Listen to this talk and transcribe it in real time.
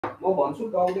म भन्छु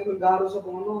गाउँलेको गाह्रो छ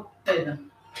बनाउनु हैन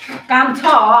काम छ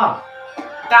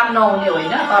काम नहुने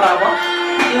होइन तर अब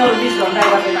त्यो 20 घण्टा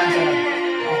गर्ने मान्छेलाई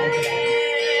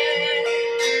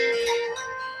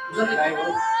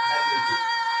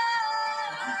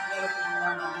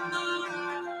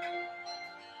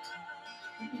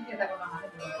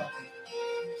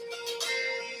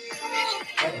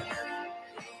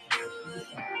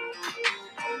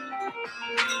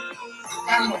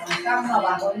काम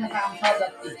नभएको होइन काम छ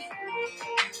जति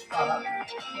तर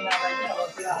तिनीहरूलाई चाहिँ अब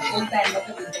त्यो फुल टाइममा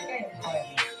चाहिँ दिन्छ क्या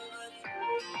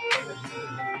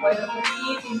पहिला चाहिँ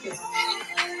के दिन्थ्यो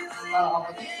अब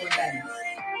चाहिँ फुल टाइम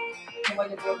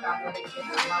मैले त्यो काम गरेको थिएँ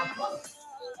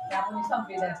त्यहाँ पनि सब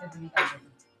विद्यार्थी निकाल्छ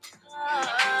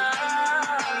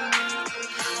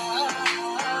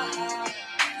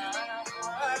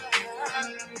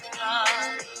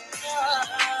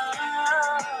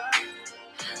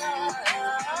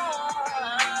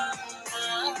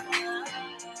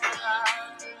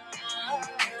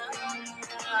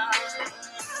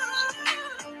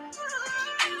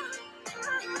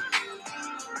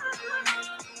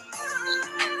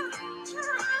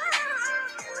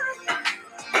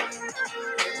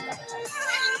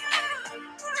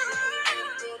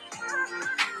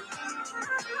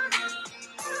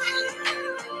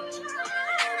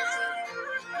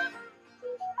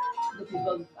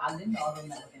हाल्दिनु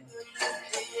अरूमा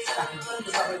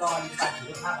तपाईँको अगाडि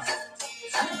साथीहरू थाहा भयो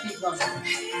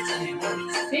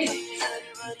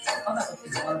कताको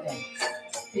चिज गर्थ्यो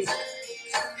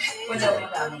पहिला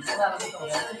हाल्नु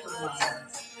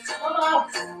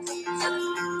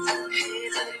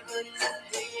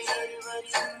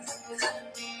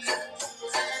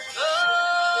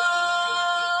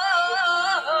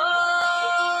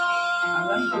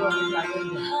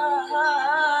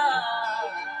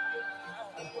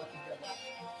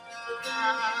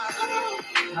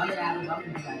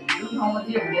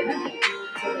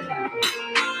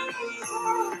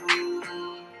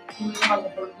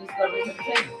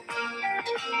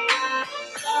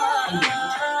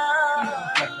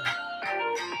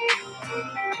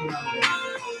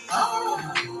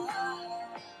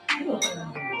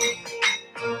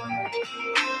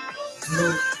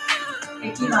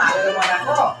किन हालेर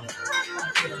बनाएको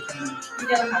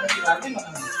किनेर खाने कुराहरू नै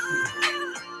बनाउनु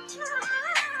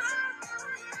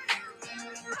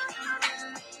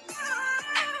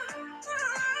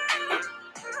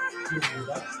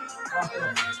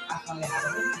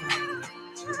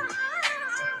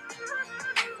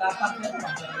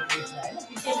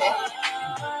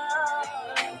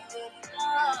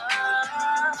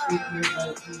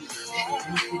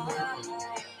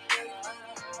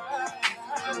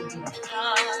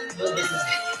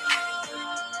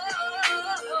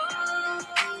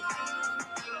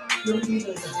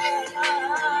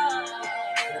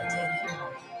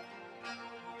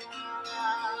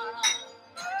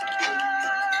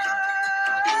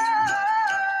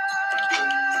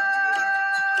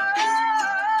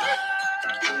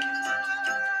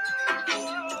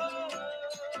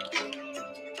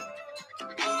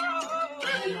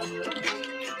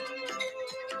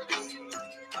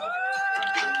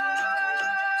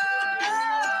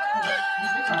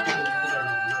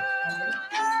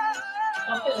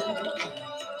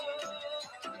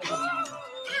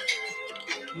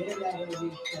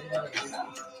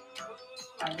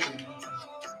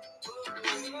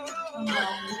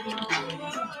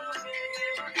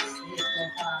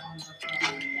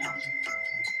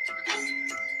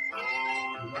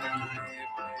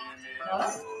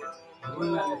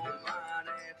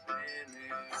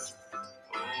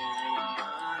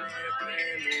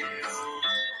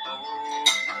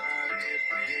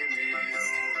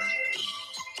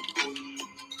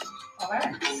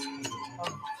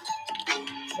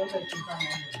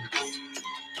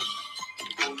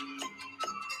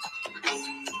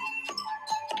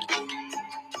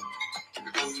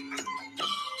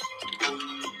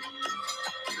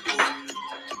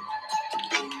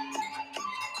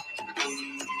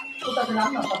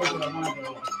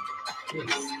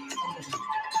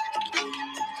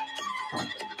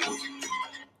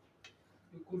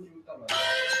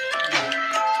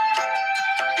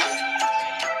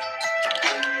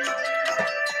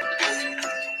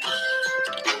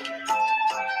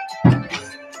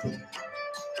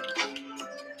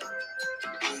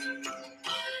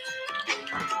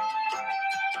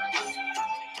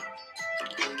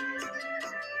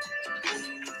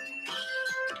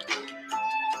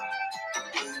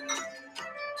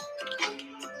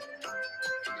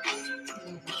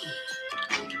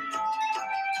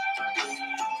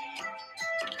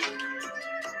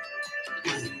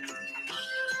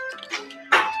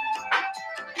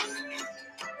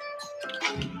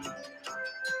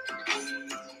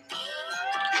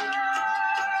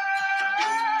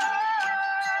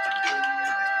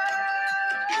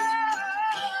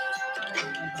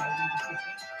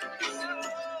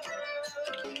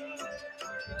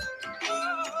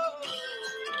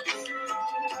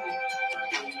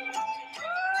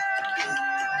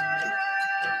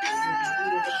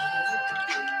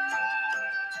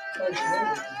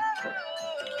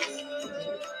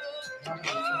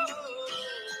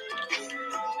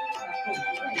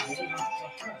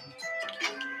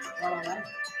Walang lain.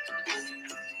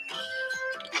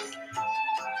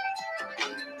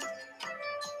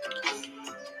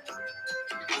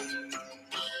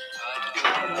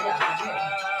 Ako ba yan?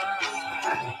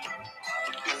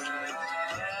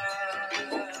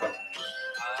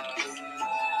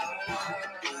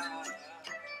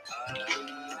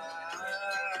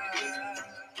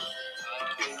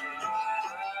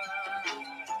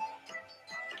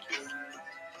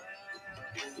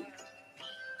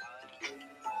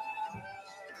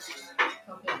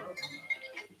 Okay, okay.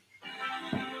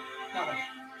 Bakit?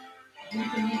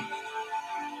 Dito niya.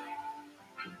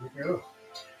 Dito.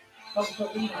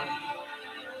 Pagsabi na.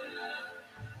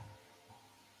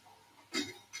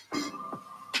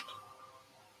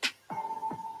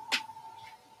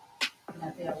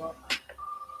 Nanti ako.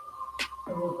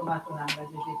 Suruh masuk hangga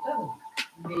di situ.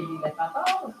 Beli lepas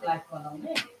tahu slice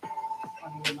konomnya.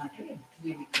 Kalau dia mati,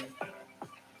 dia bikin.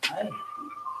 Ay,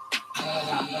 kalau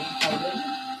hangga tahu ni,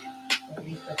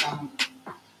 jadi sekarang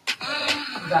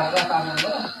jaga tangan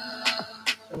lo.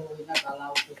 Suruhnya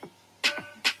kalau tu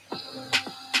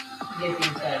dia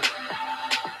tinggal.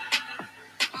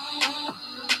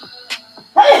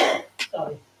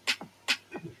 Sorry.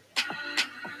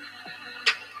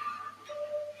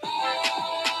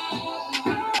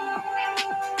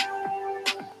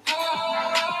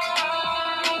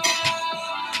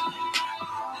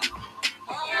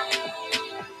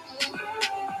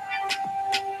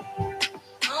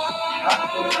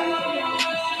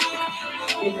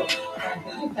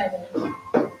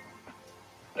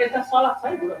 Kita sholat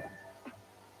saya dulu.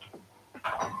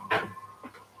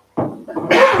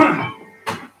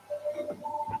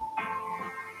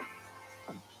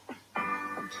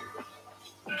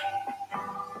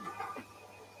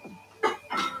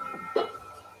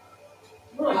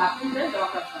 Belum lapis deh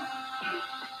dokter.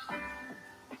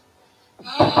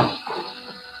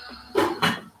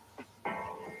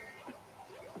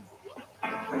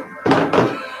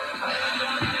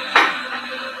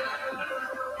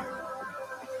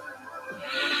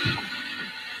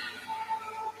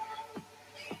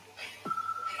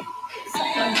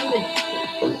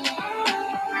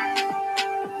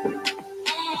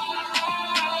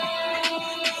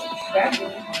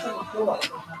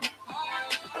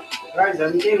 Right,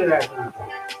 जमीन के रहते हैं।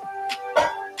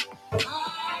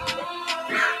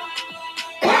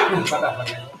 पता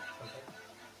पड़ेगा।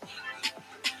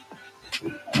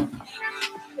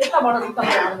 इतना बड़ा जूता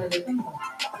बाजार में देते हैं।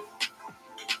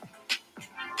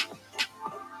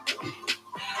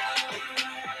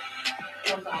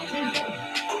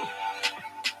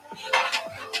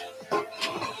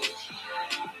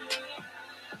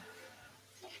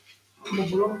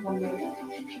 Belum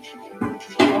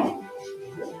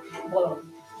belum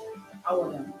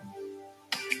awalnya.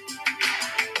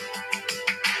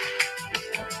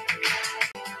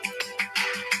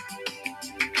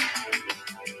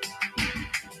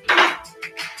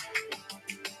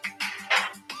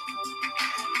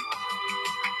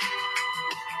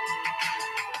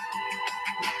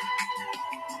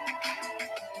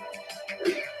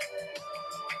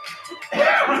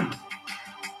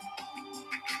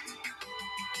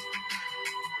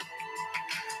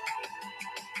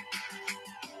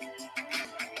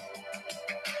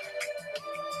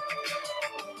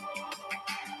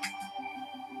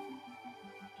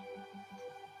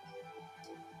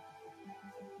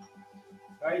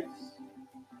 Right,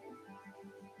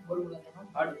 Belum lagi.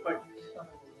 hotpot.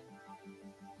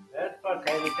 That's for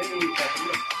kind of thing.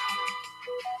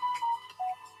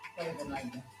 Saya pun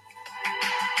lagi.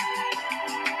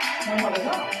 Mau ada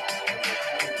tak?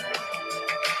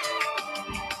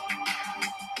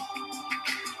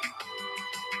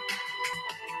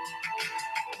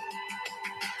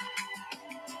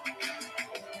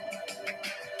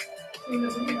 Ini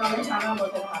pun kalau sana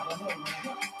boleh apa pun.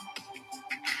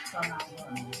 Sana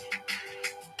pun.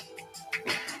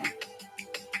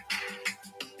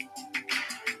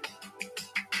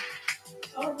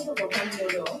 Kalau kita bukan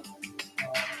jodoh,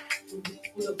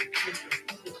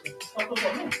 satu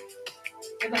pun,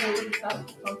 kita boleh bisa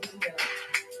konsider.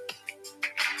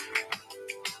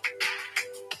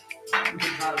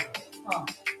 Oh.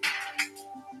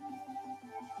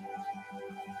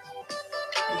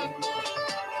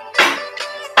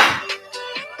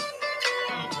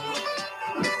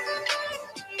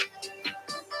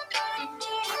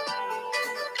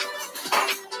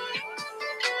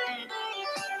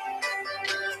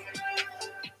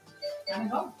 Yang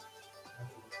dong,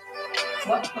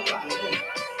 buat apa lagi?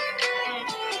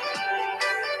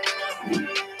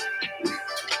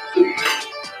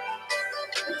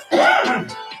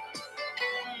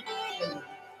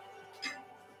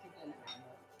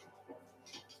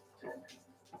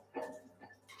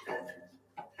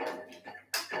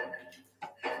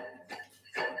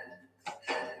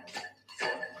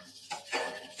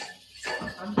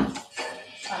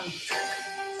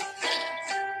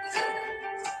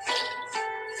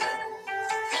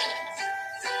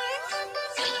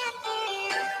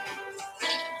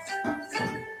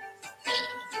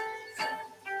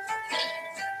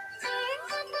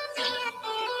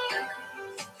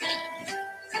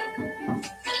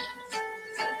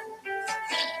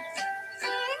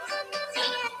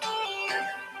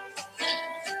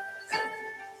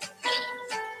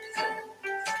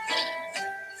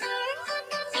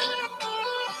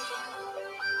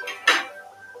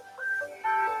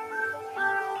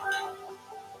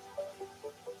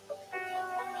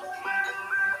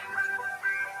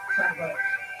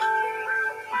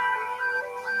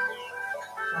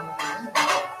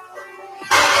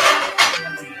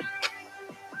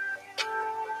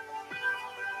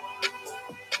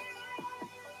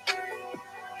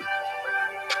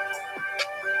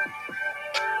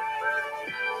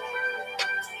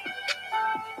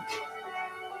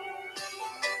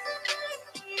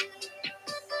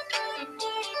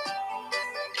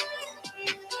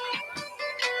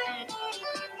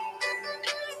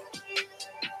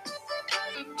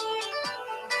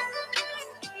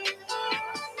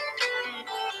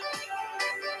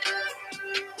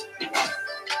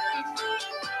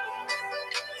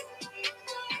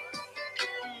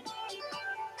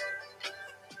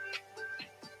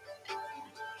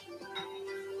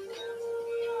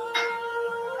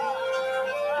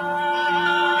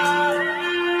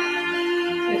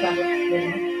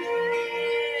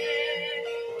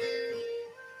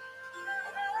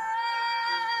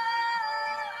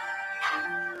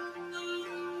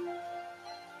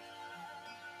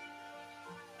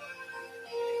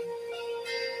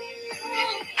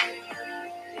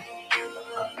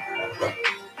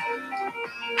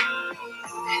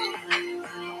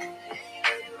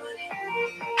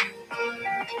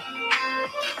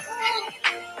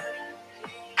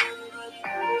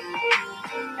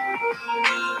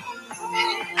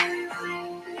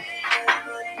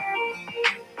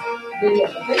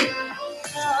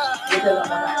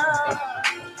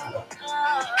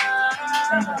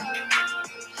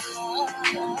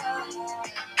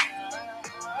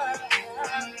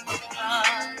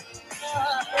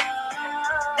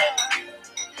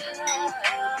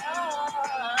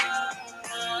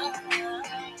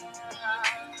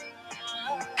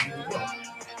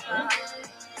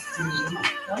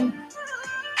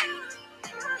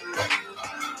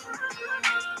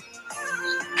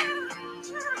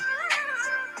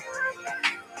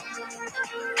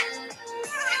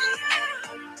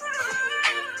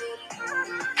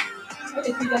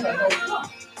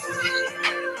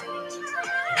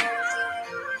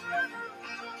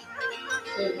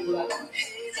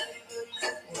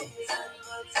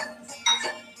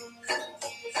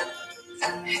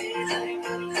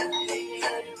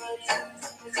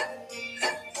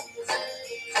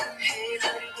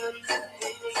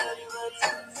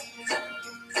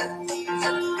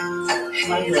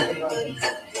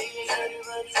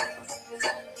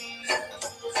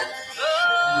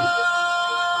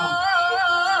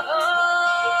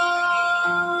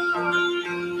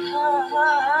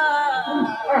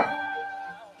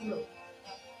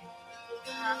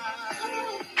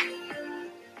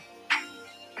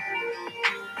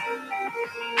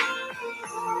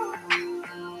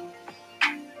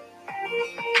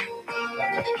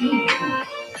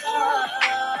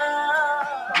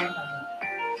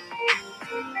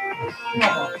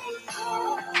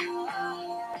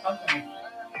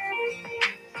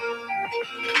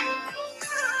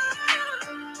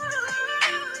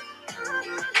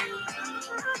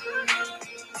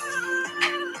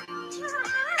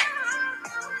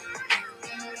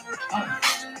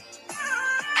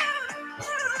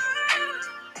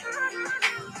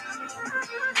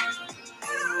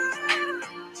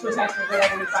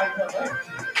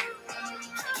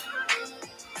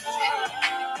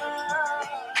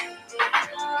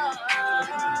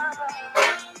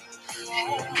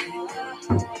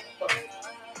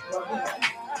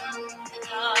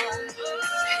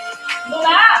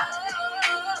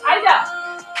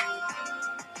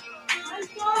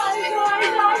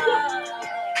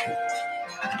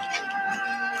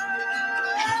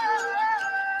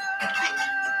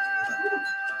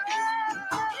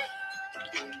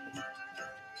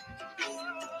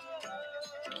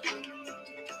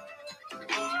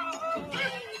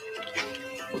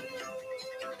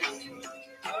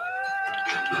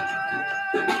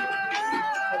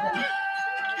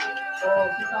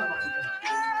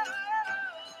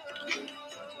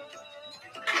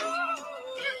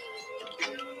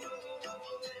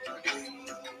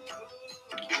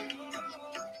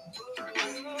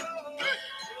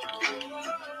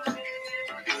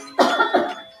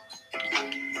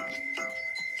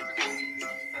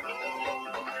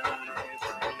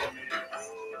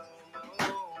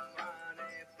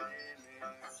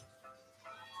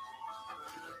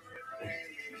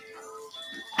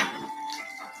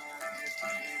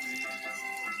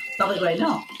 तपाईँको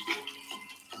होइन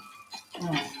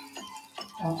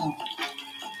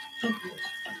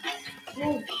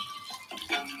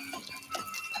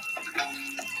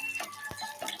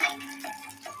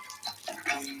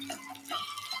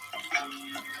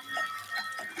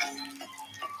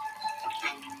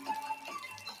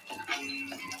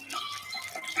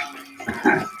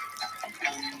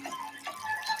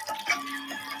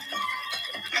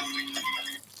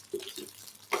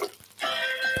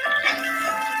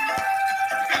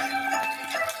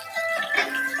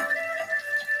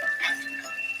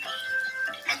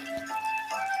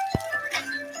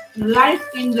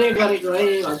life enjoy गरेको है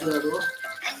हजुरहरू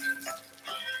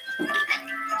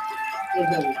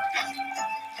एकदमै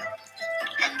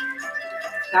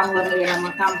काम गर्ने बेलामा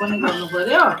काम पनि गर्नु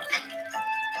पर्यो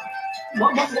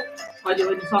अहिले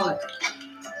पनि सँगै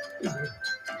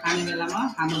खाने बेलामा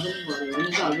खानु पनि पर्यो भने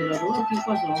त हजुरहरू के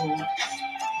कसो हो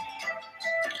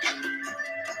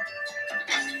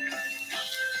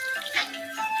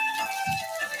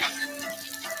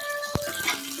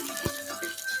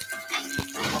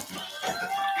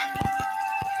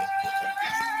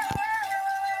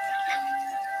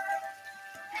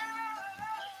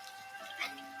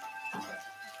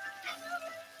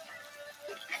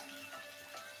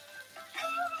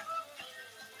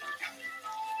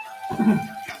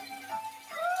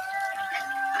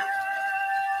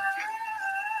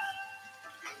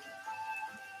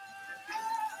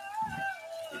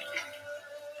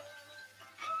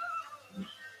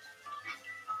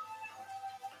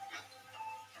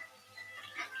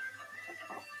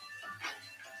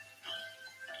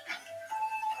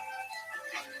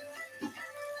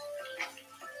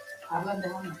Hablan de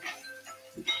uno.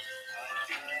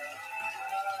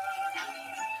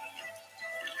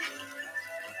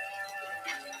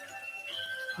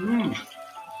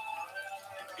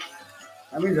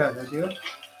 Kami dah dia.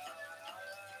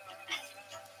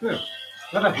 Tu.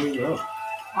 Kata punya.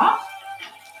 Hah?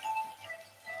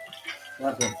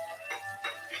 Waduh.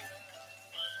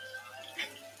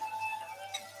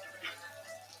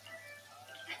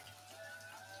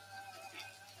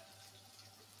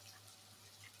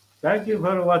 Thank you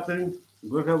for watching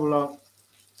Gurkha vlog.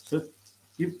 So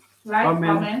keep Like,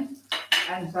 comment, comment,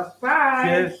 and subscribe.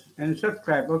 share, and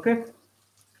subscribe. Okay.